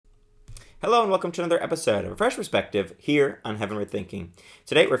Hello and welcome to another episode of A Fresh Perspective here on Heavenward Thinking.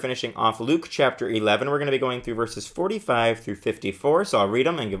 Today we're finishing off Luke chapter 11. We're going to be going through verses 45 through 54, so I'll read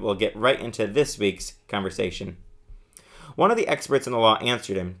them and we'll get right into this week's conversation. One of the experts in the law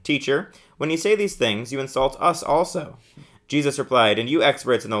answered him, "Teacher, when you say these things, you insult us also." Jesus replied, "And you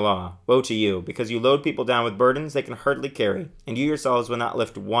experts in the law, woe to you, because you load people down with burdens they can hardly carry, and you yourselves will not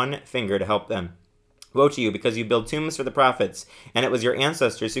lift one finger to help them. Woe to you, because you build tombs for the prophets, and it was your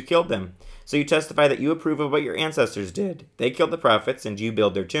ancestors who killed them. So you testify that you approve of what your ancestors did. They killed the prophets, and you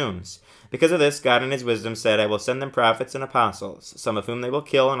build their tombs. Because of this, God in his wisdom said, I will send them prophets and apostles, some of whom they will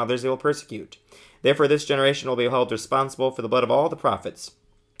kill, and others they will persecute. Therefore this generation will be held responsible for the blood of all the prophets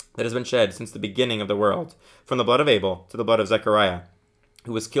that has been shed since the beginning of the world, from the blood of Abel to the blood of Zechariah,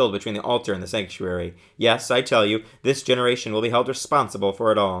 who was killed between the altar and the sanctuary. Yes, I tell you, this generation will be held responsible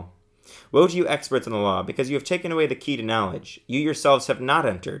for it all. Woe to you experts in the law, because you have taken away the key to knowledge. You yourselves have not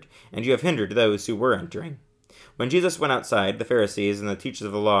entered, and you have hindered those who were entering." When Jesus went outside, the Pharisees and the teachers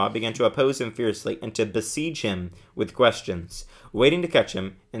of the law began to oppose him fiercely and to besiege him with questions, waiting to catch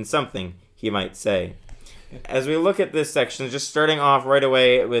him in something he might say. As we look at this section, just starting off right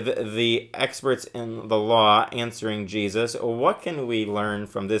away with the experts in the law answering Jesus, what can we learn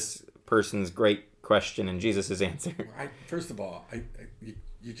from this person's great question and Jesus' answer? First of all,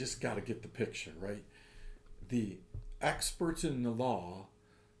 you just got to get the picture, right? The experts in the law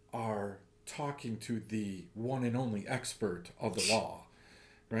are talking to the one and only expert of the law,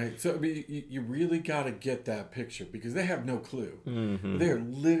 right? So I mean, you really got to get that picture because they have no clue. Mm-hmm. They're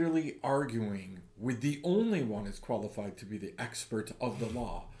literally arguing with the only one who's qualified to be the expert of the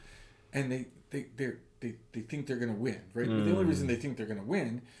law, and they think they're going to win, right? But the only reason they think they're going to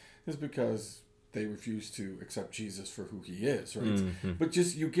win is because they refuse to accept Jesus for who he is, right? Mm-hmm. But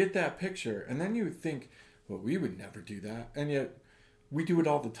just you get that picture, and then you think, well, we would never do that, and yet we do it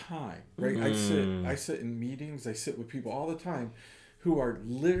all the time, right? I sit in meetings, I sit with people all the time who are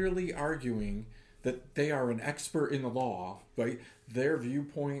literally arguing that they are an expert in the law, right? Their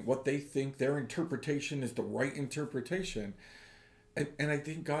viewpoint, what they think, their interpretation is the right interpretation, and I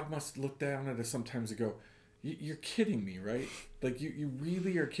think God must look down at us sometimes and go, "You're kidding me, right? Like, you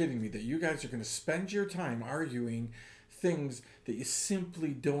really are kidding me that you guys are going to spend your time arguing things that you simply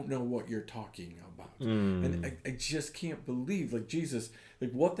don't know what you're talking about." And I just can't believe, like, Jesus,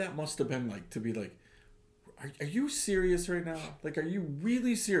 like, what that must have been like to be like, are you serious right now? Like, are you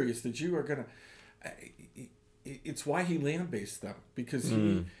really serious that you are going to... It's why he land-based them, because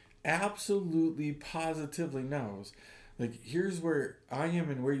he absolutely, positively knows, like, here's where I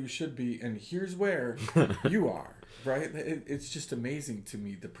am and where you should be, and here's where you are, right? It's just amazing to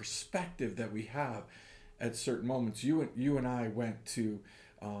me, the perspective that we have at certain moments. You and I went to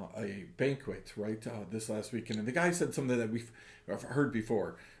a banquet, right, this last weekend, and the guy said something that we've heard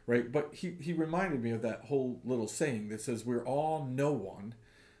before, right? But he reminded me of that whole little saying that says, we're all no one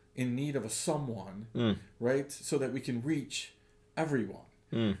in need of a someone, right? So that we can reach everyone,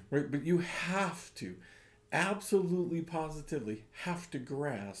 right? But you have to... absolutely positively have to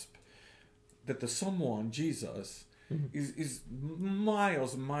grasp that the someone, Jesus, is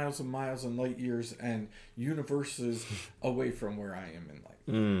miles and miles and miles and light years and universes away from where I am in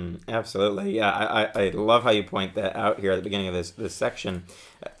life. Absolutely. Yeah, I love how you point that out here at the beginning of this section,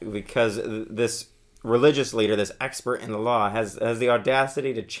 because this religious leader, this expert in the law, has the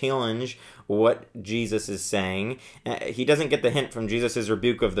audacity to challenge what Jesus is saying. He doesn't get the hint from Jesus'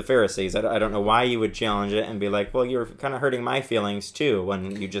 rebuke of the Pharisees. I don't know why you would challenge it and be like, well, you're kind of hurting my feelings too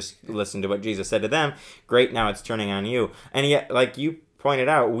when you just listen to what Jesus said to them. Great, now it's turning on you. And yet, like you pointed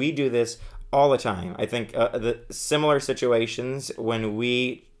out, we do this all the time. I think the similar situations when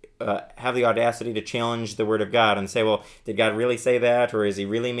we have the audacity to challenge the word of God and say, well, did God really say that? Or is he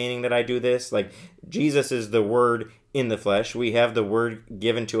really meaning that I do this? Like, Jesus is the word in the flesh. We have the word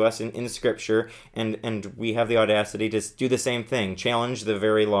given to us in Scripture, and we have the audacity to do the same thing, challenge the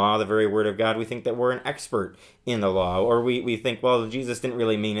very law, the very word of God. We think that we're an expert in the law, or we think, well, Jesus didn't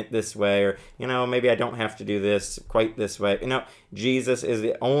really mean it this way, or, maybe I don't have to do this quite this way. Jesus is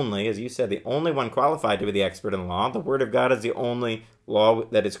the only, as you said, the only one qualified to be the expert in the law. The word of God is the only law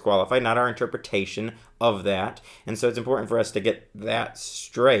that is qualified, not our interpretation of that. And so it's important for us to get that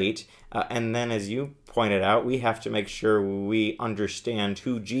straight. And then, as you pointed out, we have to make sure we understand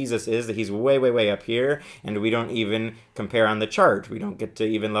who Jesus is, that he's way, way, way up here, and we don't even compare on the chart. We don't get to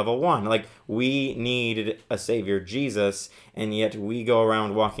even level 1. Like, we needed a Savior, Jesus, and yet we go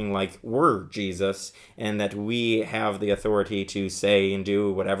around walking like we're Jesus, and that we have the authority to say and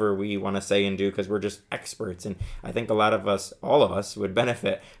do whatever we want to say and do because we're just experts. And I think a lot of us, all of us, would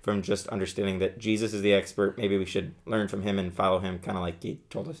benefit from just understanding that Jesus is the expert. Maybe we should learn from him and follow him, kind of like he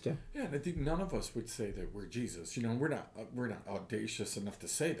told us to. Yeah, and I think none of us would say that we're Jesus. You know, we're not audacious enough to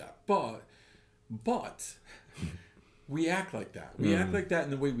say that, but we act like that. We act like that in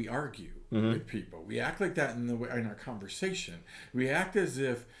the way we argue with people. We act like that in the way in our conversation. We act as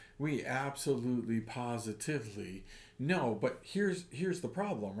if we absolutely, positively know. But here's the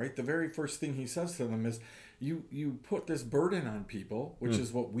problem, right? The very first thing he says to them is, you put this burden on people, which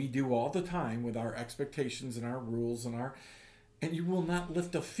is what we do all the time with our expectations and our rules and you will not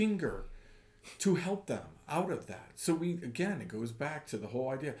lift a finger to help them out of that. So it goes back to the whole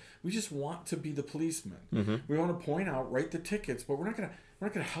idea. We just want to be the policeman. We want to point out, write the tickets, but we're not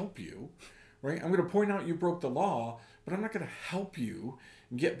gonna help you, right? I'm gonna point out you broke the law, but I'm not gonna help you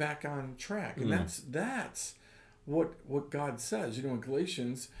get back on track. And that's what God says. You know, in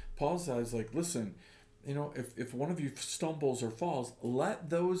Galatians, Paul says, like, listen, you know, if one of you stumbles or falls, let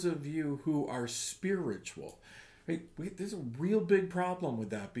those of you who are spiritual. Right? There's a real big problem with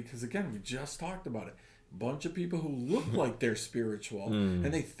that because, again, we just talked about it. A bunch of people who look like they're spiritual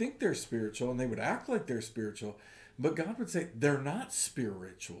and they think they're spiritual and they would act like they're spiritual, but God would say they're not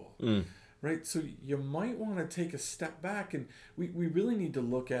spiritual. Right? So you might want to take a step back, and we really need to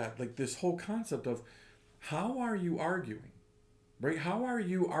look at, like, this whole concept of how are you arguing? Right? How are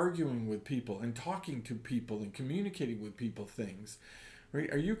you arguing with people and talking to people and communicating with people things? Right?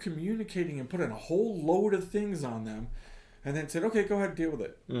 Are you communicating and putting a whole load of things on them and then said, okay, go ahead and deal with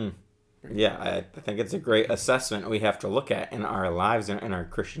it? Right? Yeah, I think it's a great assessment we have to look at in our lives and in our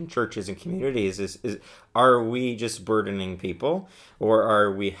Christian churches and communities is are we just burdening people or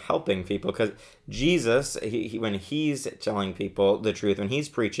are we helping people? Because Jesus, when he's telling people the truth, when he's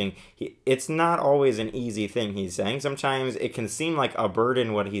preaching, it's not always an easy thing he's saying. Sometimes it can seem like a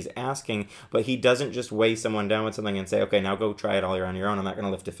burden what he's asking, but he doesn't just weigh someone down with something and say, okay, now go try it all on your own. I'm not going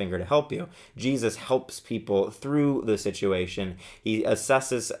to lift a finger to help you. Jesus helps people through the situation. He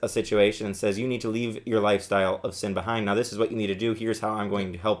assesses a situation and says, you need to leave your lifestyle of sin behind. Now, this is what you need to do. Here's how I'm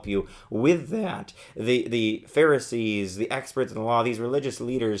going to help you with that. The Pharisees, the experts in the law, these religious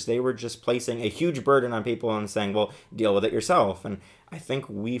leaders, they were just placing a huge burden on people and saying, well, deal with it yourself. And I think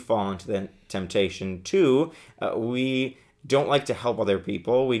we fall into the temptation too. We don't like to help other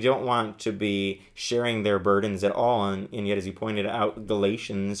people. We don't want to be sharing their burdens at all. And yet, as you pointed out,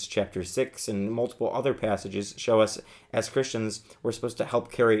 Galatians chapter 6 and multiple other passages show us as Christians, we're supposed to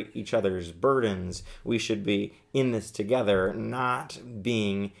help carry each other's burdens. We should be in this together, not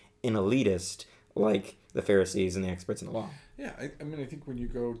being an elitist like the Pharisees and the experts in the law. Yeah, I mean, I think when you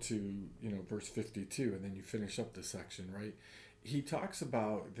go to, verse 52 and then you finish up the section, right? He talks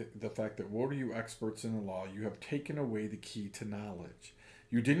about the fact that, what are you experts in the law? You have taken away the key to knowledge.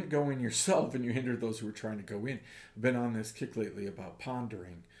 You didn't go in yourself and you hindered those who were trying to go in. I've been on this kick lately about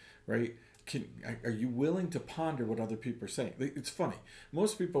pondering, right? Are you willing to ponder what other people are saying? It's funny.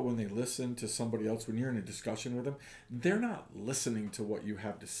 Most people, when they listen to somebody else, when you're in a discussion with them, they're not listening to what you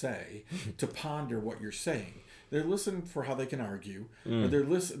have to say to ponder what you're saying. They're listening for how they can argue. Or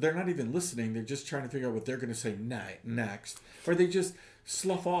they're not even listening. They're just trying to figure out what they're going to say next. Or they just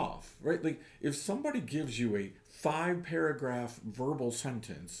slough off, right? Like, if somebody gives you a 5-paragraph verbal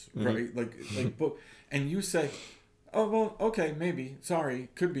sentence, right? Like book, and you say, oh, well, okay, maybe, sorry,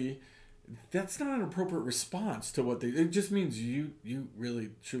 could be. That's not an appropriate response to what it just means you really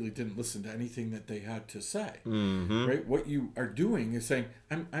truly didn't listen to anything that they had to say, right? What you are doing is saying,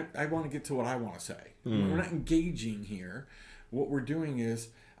 I want to get to what I want to say. We're not engaging here. What we're doing is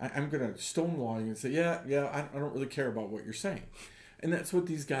I'm going to stonewall you and say, yeah, I don't really care about what you're saying. And that's what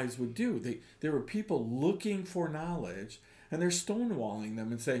these guys would do. There were people looking for knowledge, and they're stonewalling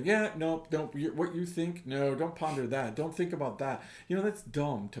them and saying, yeah, no, what you think, no, don't ponder that. Don't think about that. That's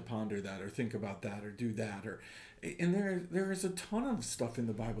dumb to ponder that or think about that or do that. And there is a ton of stuff in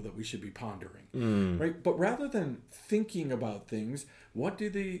the Bible that we should be pondering, right? But rather than thinking about things, what do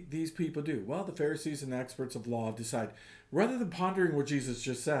these people do? Well, the Pharisees and the experts of law decide, rather than pondering what Jesus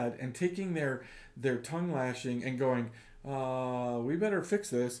just said and taking their tongue lashing and going, we better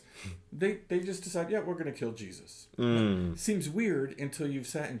fix this, they just decide, yeah, we're going to kill Jesus. Seems weird until you've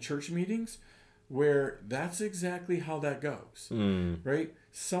sat in church meetings where that's exactly how that goes, right?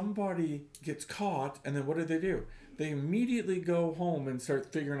 Somebody gets caught, and then what do? they immediately go home and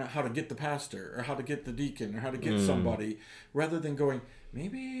start figuring out how to get the pastor or how to get the deacon or how to get somebody, rather than going,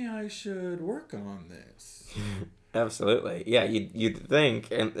 maybe I should work on this. Absolutely. Yeah, you'd think,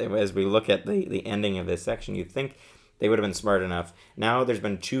 and as we look at the ending of this section, you'd think they would have been smart enough. Now there's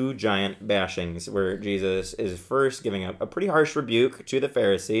been two giant bashings where Jesus is first giving a pretty harsh rebuke to the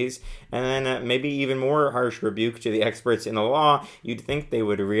Pharisees, and then maybe even more harsh rebuke to the experts in the law. You'd think they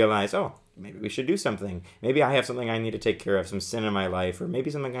would realize, oh, maybe we should do something. Maybe I have something I need to take care of, some sin in my life, or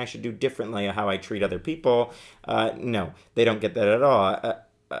maybe something I should do differently, how I treat other people. No, they don't get that at all.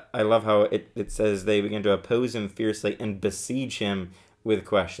 I love how it says they begin to oppose him fiercely and besiege him with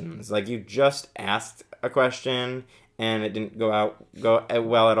questions. Like, you just asked a question and it didn't go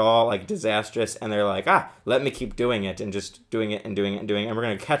well at all, like disastrous, and they're like, let me keep doing it, and just doing it and doing it and doing it, and we're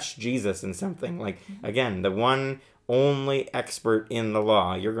going to catch Jesus in something. Like, again, the one only expert in the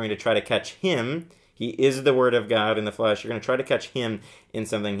law, you're going to try to catch him. He is the Word of God in the flesh. You're going to try to catch him in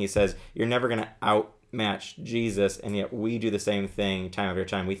something he says. You're never going to outmatch Jesus, and yet we do the same thing time after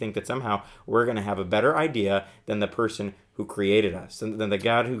time. We think that somehow we're going to have a better idea than the person who created us, than the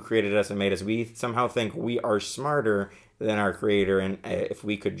God who created us and made us. We somehow think we are smarter than our Creator, and if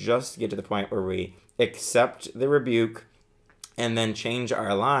we could just get to the point where we accept the rebuke and then change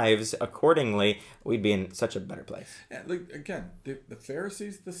our lives accordingly, we'd be in such a better place. Yeah, like, again, the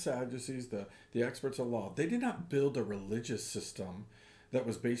Pharisees, the Sadducees, the experts of law, they did not build a religious system that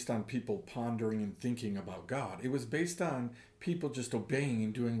was based on people pondering and thinking about God. It was based on people just obeying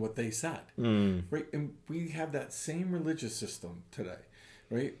and doing what they said. Right? And we have that same religious system today.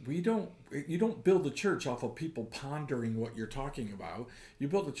 Right? You don't build a church off of people pondering what you're talking about. You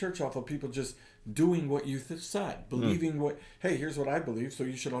build a church off of people just doing what you said, believing hey, here's what I believe, so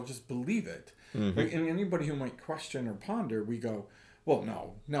you should all just believe it. Right? And anybody who might question or ponder, we go, well,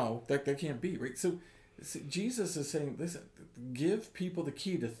 no, that can't be. Right? So Jesus is saying, listen, give people the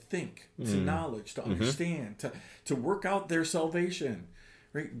key to think, to knowledge, to understand, to work out their salvation.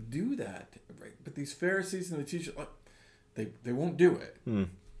 Right? Do that. Right? But these Pharisees and the teachers, they won't do it.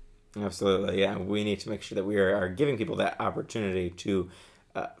 Absolutely, yeah. We need to make sure that we are giving people that opportunity to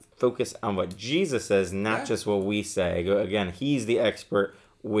focus on what Jesus says, not just what we say. Again, he's the expert.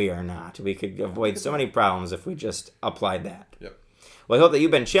 We are not. We could avoid so many problems if we just applied that. Yep. Well, I hope that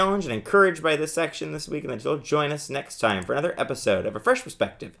you've been challenged and encouraged by this section this week, and that you'll join us next time for another episode of A Fresh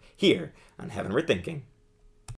Perspective here on Heavenward Thinking.